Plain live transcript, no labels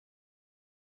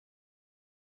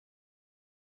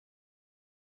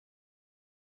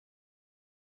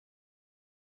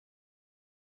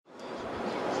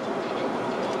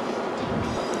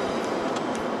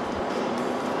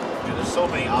so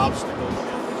many obstacles,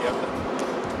 man, that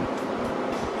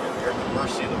you're at the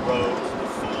mercy of the roads, the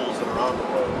fools that are on the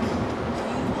road.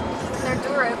 Their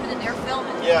door open and they're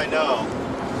filming. Yeah, I know.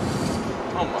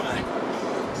 Oh my.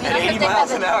 At 80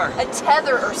 miles an hour. A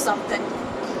tether or something.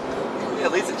 Yeah,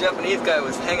 at least the Japanese guy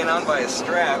was hanging on by a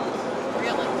strap.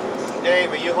 Really? Dave,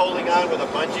 are you holding on with a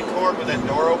bungee cord with that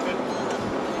door open?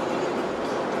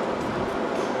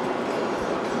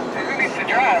 Who needs to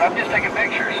drive? I'm just taking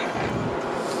pictures.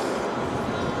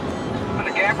 Put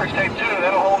the gaffer's tape too.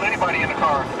 That'll hold anybody in the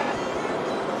car.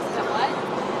 The what?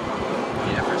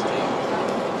 Gaffer's tape.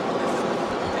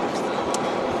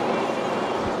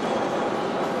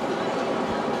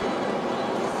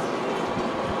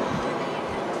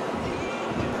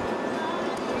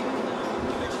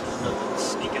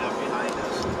 Sneaking up behind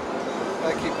us.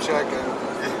 I keep checking.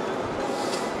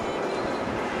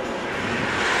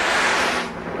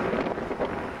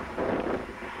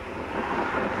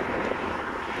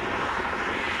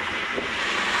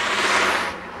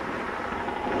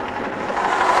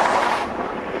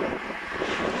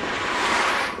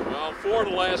 Well, 4 of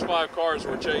the last 5 cars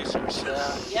were chasers.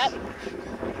 Yeah. Yep.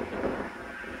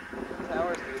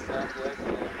 Towers to the southwest.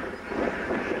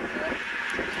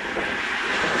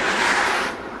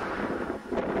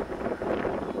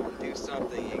 Do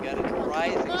something. You got it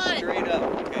rising straight up.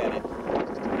 Look at it.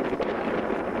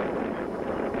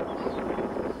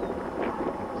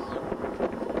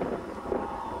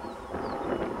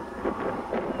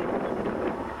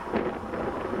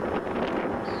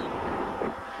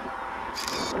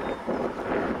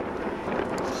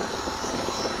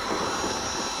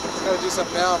 Gotta do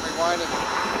something now. I'm rewinding.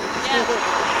 Yeah.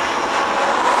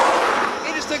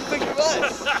 He just took a picture of us.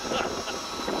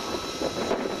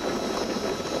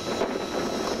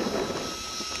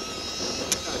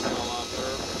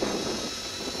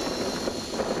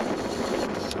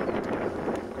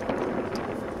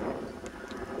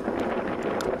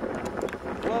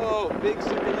 Whoa, big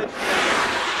circulation.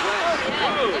 Oh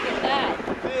yeah, look at that.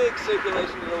 Big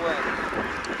circulation to the west.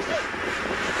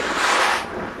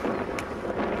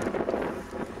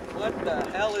 What the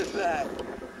hell is that?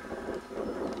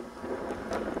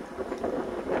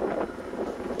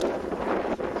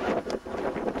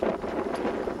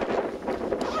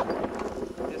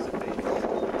 Dissipating.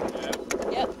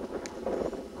 Yep.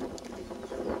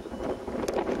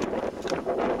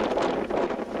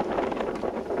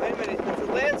 Wait a minute, it's a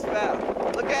land spout.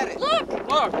 Look at it. Look!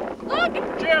 Look! Look!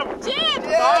 Jim! Jim!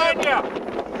 Behind you!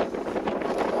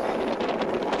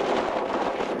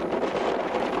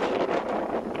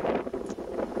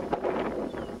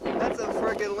 That's a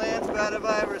frickin' land spout if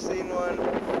I ever seen one.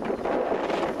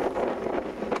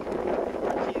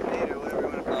 Cheese or whatever you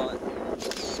want to call it.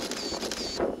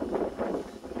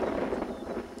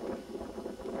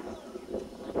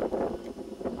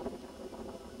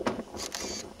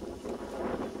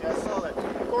 Yeah, I saw that.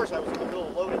 Of course, I was in the middle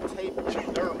of loading tape and was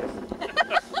nervous.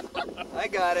 I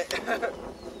got it.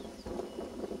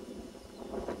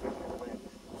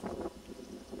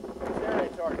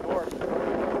 Staring to our north,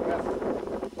 that's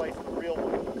the place the real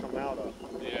one will come out of.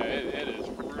 Yeah, it is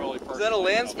really perfect. Is that a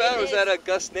land spout or is that a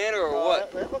gustnator or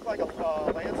what? That looked like a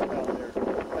land spout there.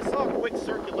 I saw a quick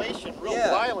circulation, real Yeah.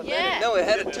 violent. Yeah. No, it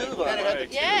had a tube on Then it it. had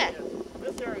the Yeah. tube.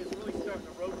 This area is really starting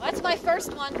to rotate. That's my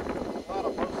first one. A lot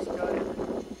of roast cut.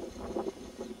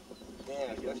 Damn,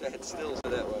 I wish I had stills for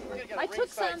that one. I took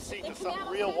some. Seat They to came something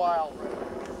out real okay. wild.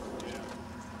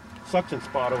 Suction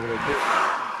spot over there.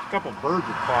 A couple birds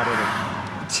have caught it.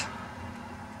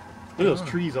 Look at those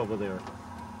trees over there.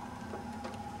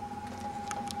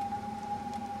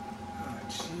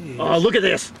 Oh, look at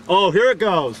this. Oh, here it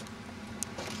goes.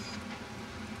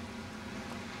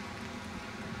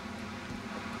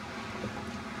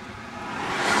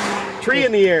 Tree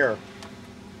in the air.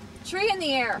 Tree in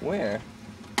the air. Where?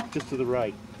 Just to the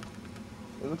right.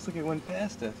 It looks like it went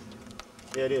past us.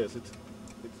 Yeah, it is. It's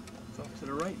off to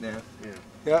the right now. Yeah.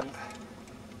 Yeah.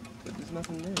 But there's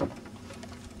nothing there.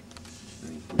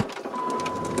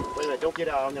 Wait a minute, don't get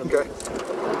out. I'm gonna. Okay.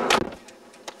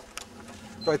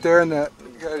 Right there in that.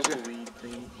 Guys, Weed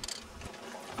thing.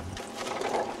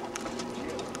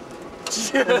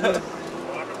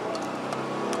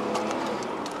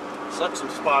 Suction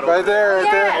spot over right there, right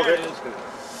Yeah. there. Oh, there it is.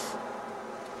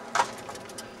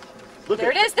 Look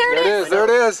There at it is, there There it it is. is, there it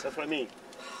is. That's what I mean.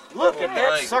 Look at that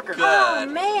my sucker. God.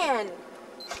 Oh man.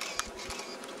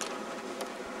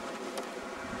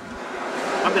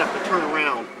 I'm gonna have to turn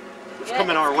around. It's Yeah,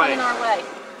 coming our it's way. Coming our way.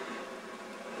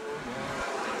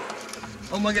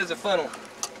 Oh my God, there's a funnel.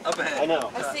 Up ahead. I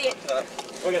know. I see it.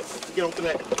 Okay, get open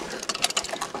that.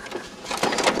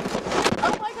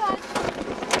 Oh my God.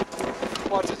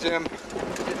 Watch it, Jim.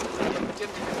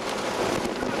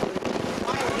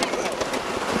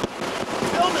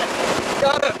 Film it!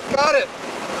 Got it! Got it!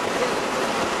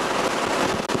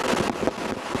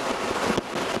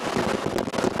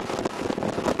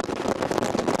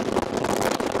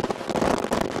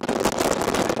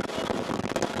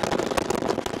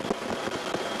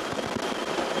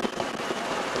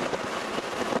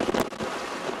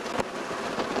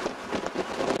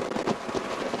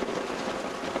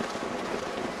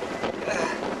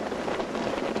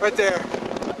 Right there.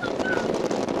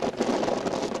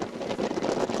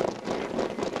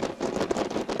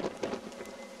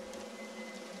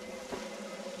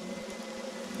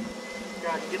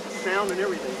 God, you get the sound and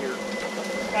everything here.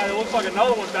 God, it looks like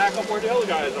another one back up where the other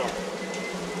guys are.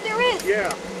 There is. Yeah.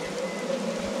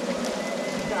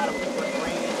 God, I'm gonna put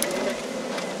rain in it.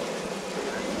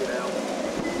 Get out.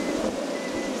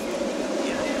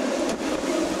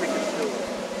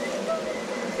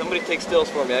 Somebody take stills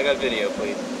for me. I got video,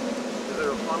 please. Is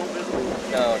there a funnel visible?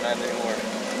 No, not anymore.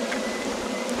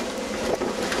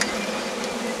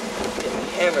 Getting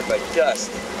hammered by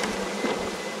dust. Be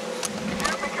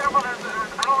careful, I don't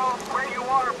know where you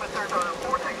are, but there's a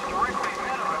vortex directly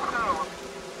ahead of us,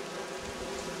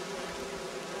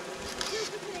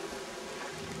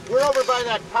 too. We're over by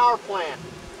that power plant.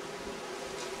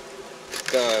 It's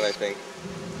gone, I think.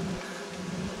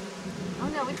 Oh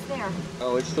no, it's there.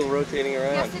 Oh, it's still rotating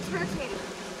around. Yes, it's rotating.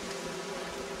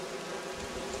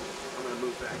 I'm gonna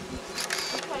move back.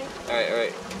 Okay. All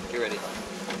right. Get ready.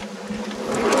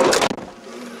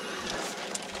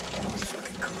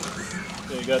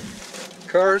 So you got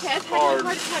Cars. Okay, I've had a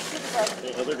heart attack to the bed.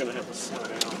 yeah, they're gonna have to slow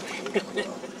down.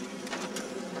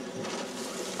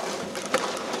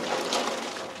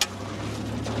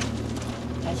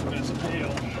 Also got some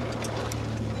hail.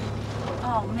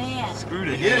 Oh man. Screw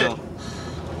the hail.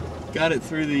 Got it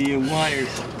through the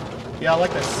wires. Yeah, I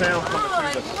like that sound Oh, coming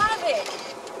I through the. love it.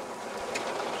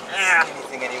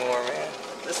 Anything anymore, man?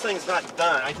 This thing's not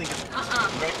done. I think it's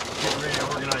getting ready to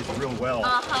organize real well.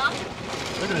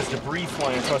 Look at this debris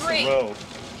flying across the road.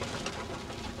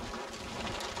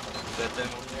 Is that them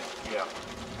over there? Yeah.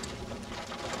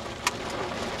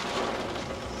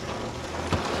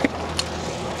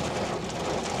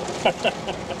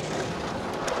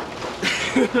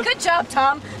 Good job,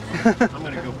 Tom. I'm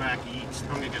gonna go back east.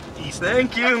 I'm gonna get east.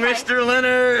 Thank you, Okay. Mr.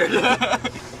 Leonard.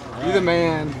 You're the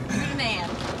man. You're the man.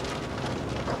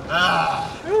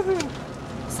 Ah,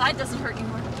 Side doesn't hurt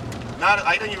anymore.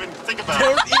 I didn't even think about it.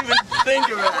 Don't even think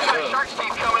about We got a it. shark team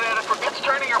coming at us. It's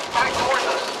turning her back towards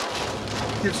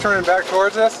us. Keeps turning back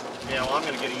towards us. Yeah, well, I'm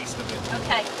gonna get east of it.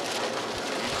 Okay.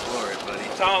 Glory, buddy.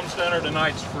 Tom's dinner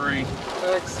tonight's free.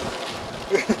 Thanks.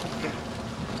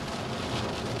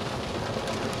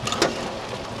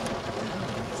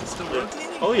 Is it still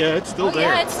rotating? Oh yeah, it's still Oh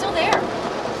there. yeah, it's still there.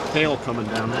 Hail coming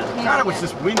down there. Yeah, God, it was yeah.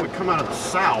 this wind would come out of the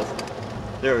south.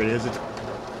 There it is. It's.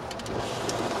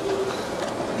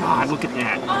 God, look at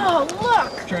that. Oh,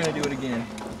 look. Trying to do it again.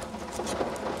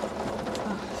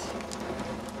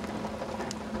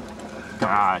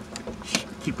 God. Shh,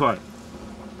 keep quiet.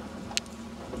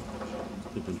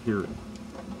 You can hear it.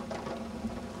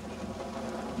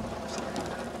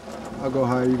 I'll go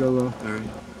high, you go low. All right.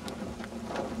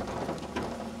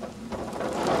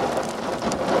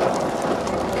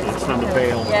 It's time to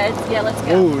bail. Yeah, let's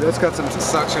go. Ooh, that's got some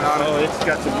suction on it. Oh, it's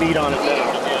got some meat on it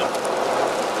now.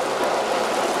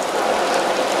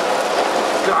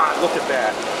 God, look at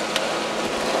that.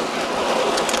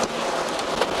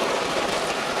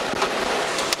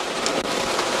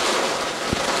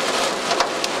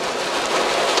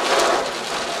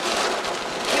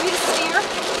 You need a steer?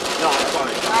 No, I'm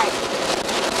fine. All right.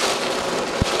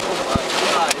 Oh my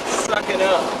God, it's sucking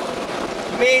up.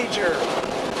 Major.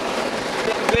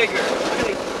 Getting bigger. Look at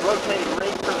these rotating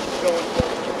rain currents going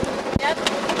forward. Yep.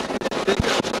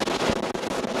 Bigger.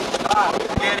 Ah,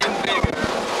 getting bigger.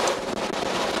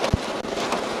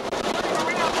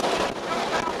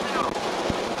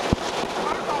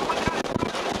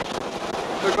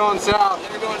 They're going south.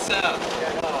 They're going south.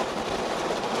 Yeah, no.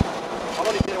 I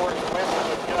want to get where it's west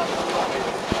of it. Get on the highway.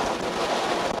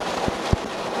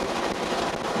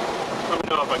 Let me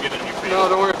know if I get any feed. No,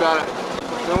 don't worry about it.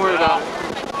 Don't worry about it.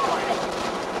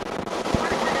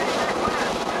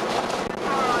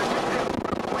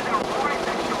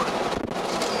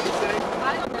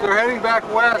 They're heading back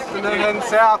west and then heading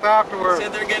south afterwards.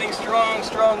 Said they're getting strong,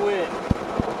 strong wind.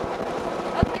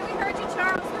 Okay, we heard you,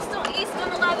 Charles. We're still east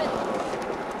on 11.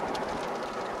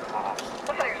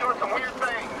 This thing's doing some weird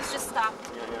things. Let's just stop.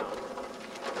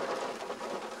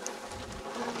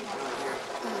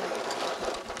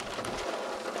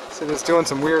 So it's doing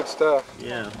some weird stuff.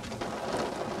 Yeah.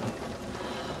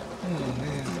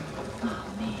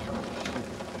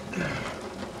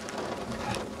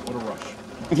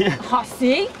 Yeah. Oh,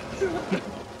 see? We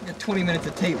got 20 minutes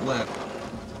of tape left.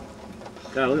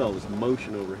 God, look at all this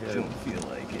motion overhead. Don't feel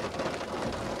like it.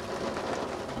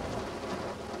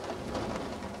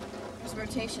 There's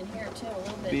rotation here too, a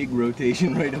little bit. Big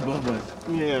rotation right above us.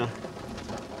 Yeah.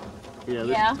 Yeah.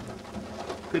 Yeah.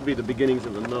 Could be the beginnings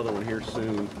of another one here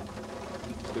soon.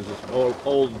 Because it's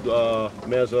old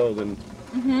mezzo, then.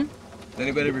 Mm-hmm. Is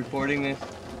anybody reporting this?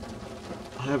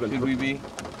 I haven't. Could we be?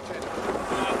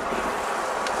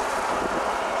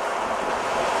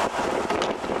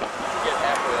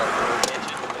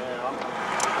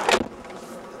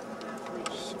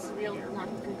 It's real not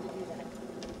good to do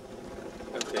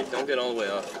that. Okay, don't get all the way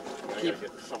off. Keep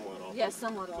it somewhat off. Yeah,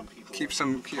 somewhat off. Keep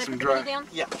some Can I put the dry. hood down?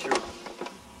 Yeah, sure.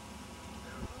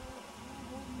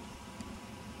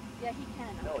 Yeah, he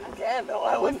can. No, you can. No,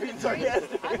 I wouldn't be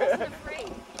sarcastic. I wasn't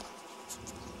afraid.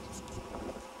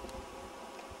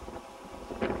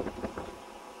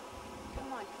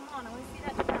 Come on, I want to see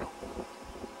that turtle.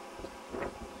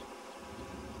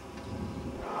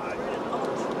 I don't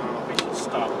know if we should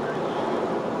stop very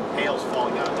long. Hail's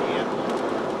falling out of the end.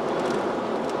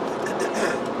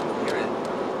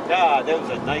 God, that was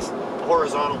a nice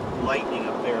horizontal lightning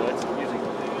up there. That's amusing.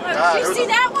 Did you see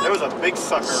that one? There was a big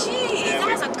sucker. Jeez, Yeah,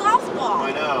 that was a golf ball.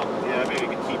 I know. Yeah, maybe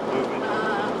we can keep moving. I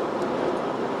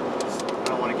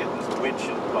don't want to get this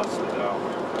windshield busted out.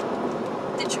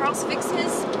 Did Charles fix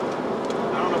his?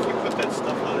 I don't know if you put that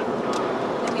stuff on it or not.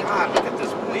 God, look at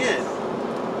this wind.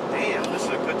 Damn, this is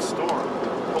a good storm.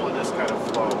 Pulling this kind of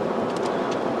flow.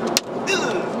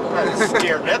 I was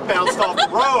scared. That bounced off the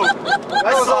road.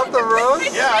 That was off the road?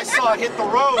 Yeah, I saw it hit the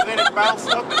road, then it bounced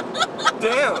up.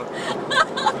 Damn.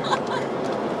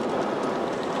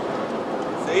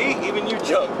 See, even you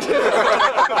jumped.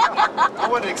 I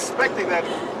wasn't expecting that.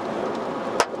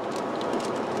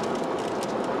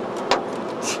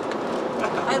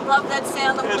 I love that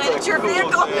sound of when it's your cool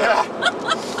vehicle. sound. Yeah.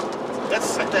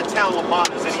 That town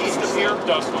Lamont is it east of here?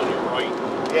 Dust on your right.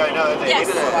 Yeah, I know. Yes.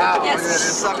 Look at that. Wow, Yes. Look at that.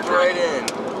 It sucked right in.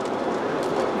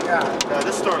 Yeah.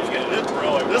 This storm's gonna.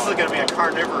 This is gonna be a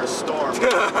carnivorous storm.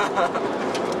 Yeah,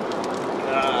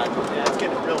 it's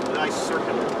getting a real nice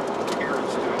circular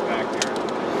appearance to it back there.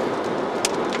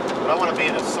 But I want to be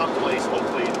in someplace,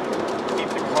 hopefully, keep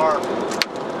the car,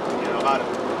 out of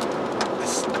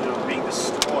this, being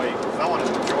destroyed. Because I want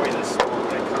to enjoy this storm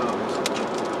when it comes.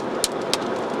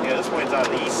 Yeah, this wind's out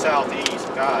of the east-southeast.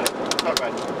 God, talk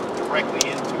about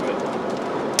directly into it.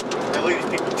 And look at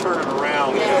these people turning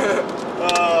around. Yeah.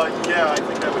 Yeah, I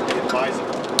think that would be advisable.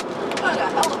 What a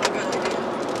hell of a good idea.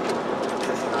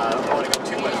 I don't want to go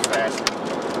too much faster.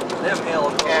 Them hail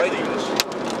will go right through this.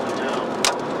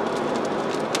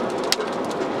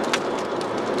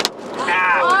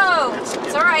 Whoa!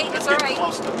 It's alright, it's getting alright.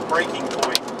 close to the breaking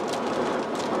point.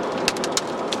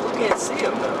 We can't see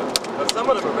them though. But some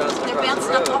of them are bouncing They're across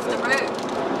bouncing the up road. off the road.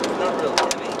 It's not real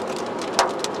heavy.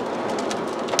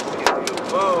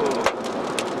 Whoa.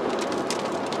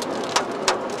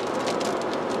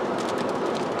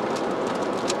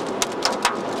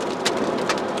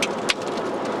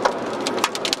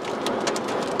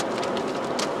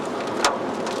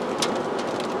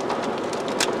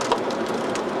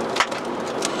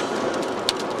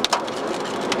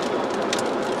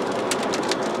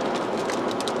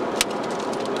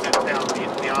 What's that town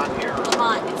beyond here?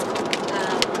 Lamont, it's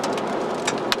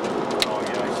Oh,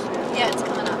 yeah, I see it. yeah, it's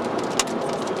coming up.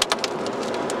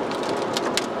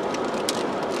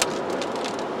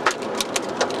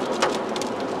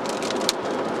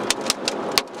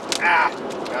 Ah!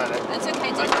 God, That's okay,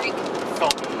 I take a break.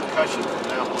 felt the concussion from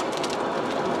that one.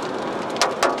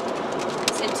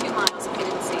 It said 2 miles if you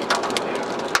didn't see it.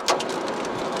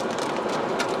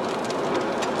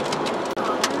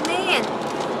 Oh man.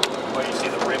 Oh, you see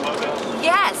the rim of it?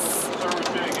 Yes. Service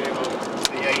day gave up.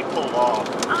 Yeah, he pulled off.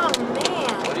 Oh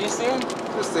man. What are you seeing?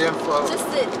 Just the inflow. Just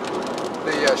the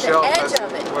shell edge that's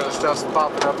of it. where the stuff's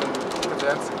popping up and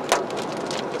condensing.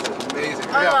 It's amazing.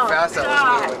 Look Oh, how fast that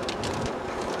was moving.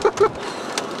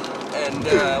 And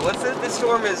what's it? This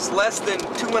storm is less than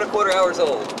 2¼ hours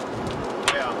old.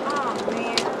 Yeah. oh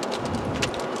man.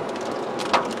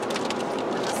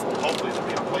 Hopefully there'll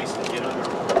be a place to get under.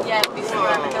 Yeah, before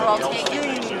they're all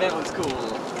taken. That was cool.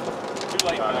 Too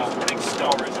late now. There's a big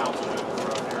storm in altitude in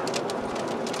front here.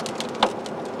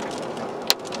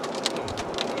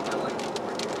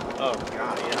 Oh,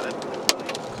 God, yeah, that's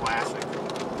classic.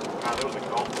 God, there was a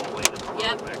golf ball in the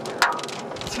Yep. back there.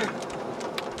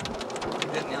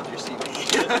 Didn't help your CB.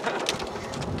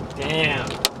 Damn.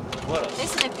 What a...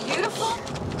 Isn't it beautiful?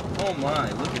 Oh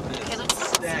my, look at Okay, this. let's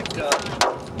Stacked see. up.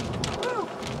 Woo.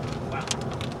 Wow.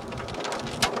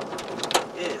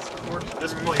 It is corked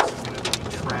This through. place is going to be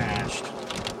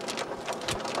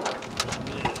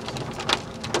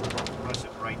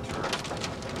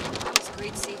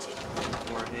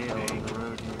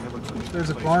There's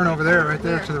a barn over there, right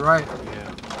there to the right.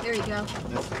 Yeah, There you go.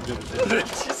 that's as good as it.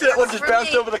 She said one just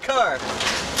bounced over the car.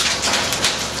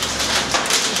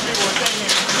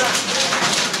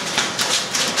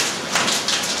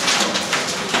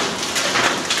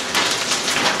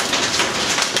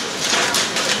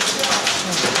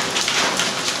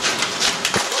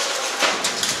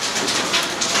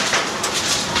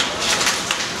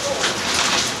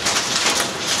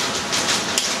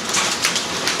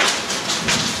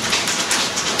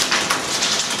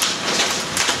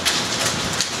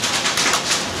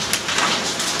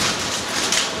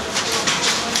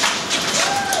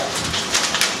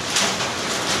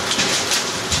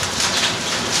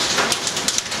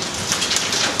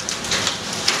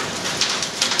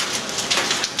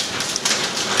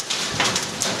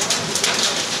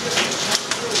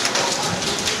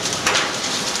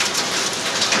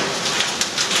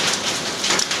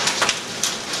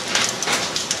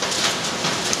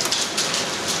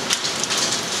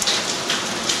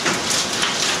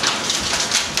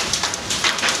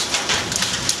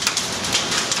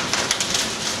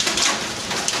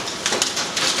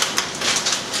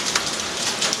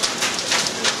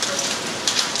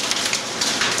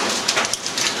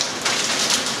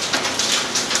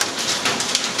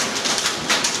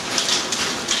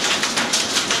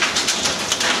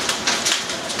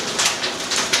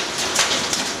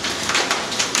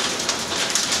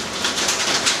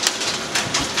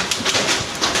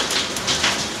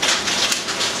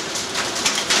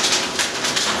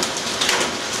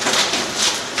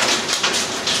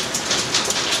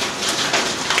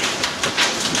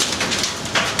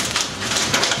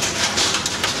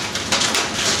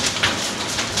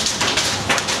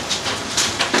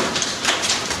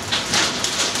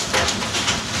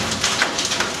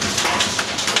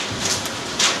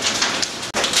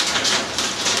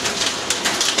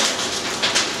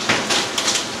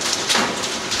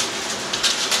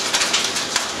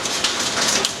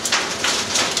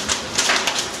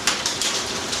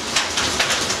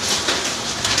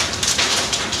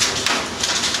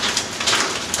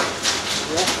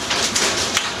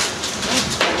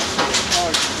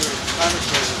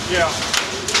 Yeah.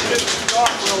 It's not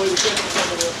really to get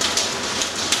some of this.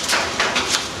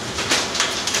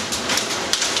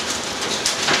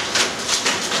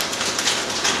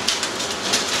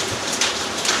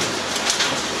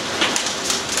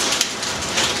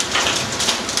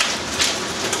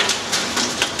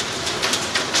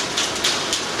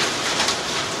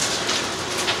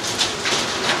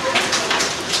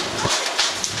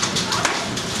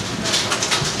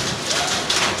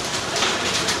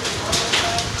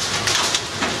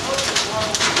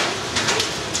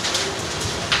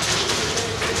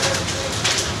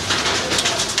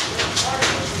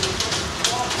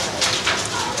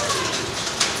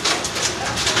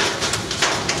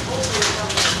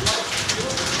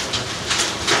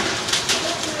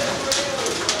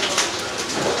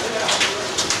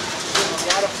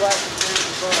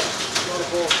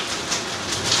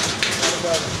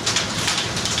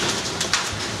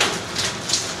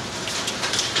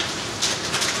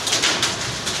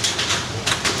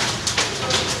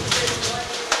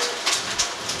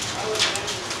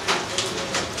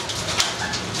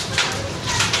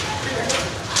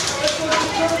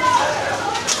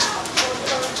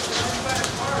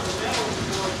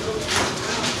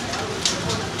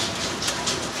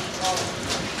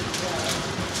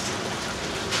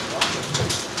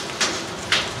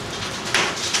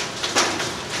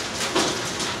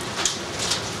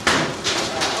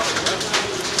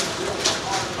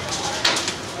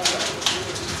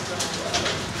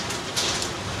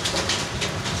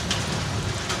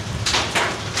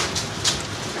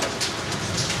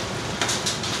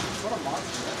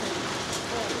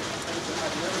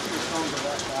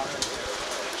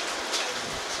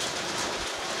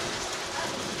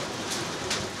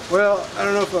 Well, I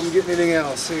don't know if I'm getting anything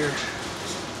else here.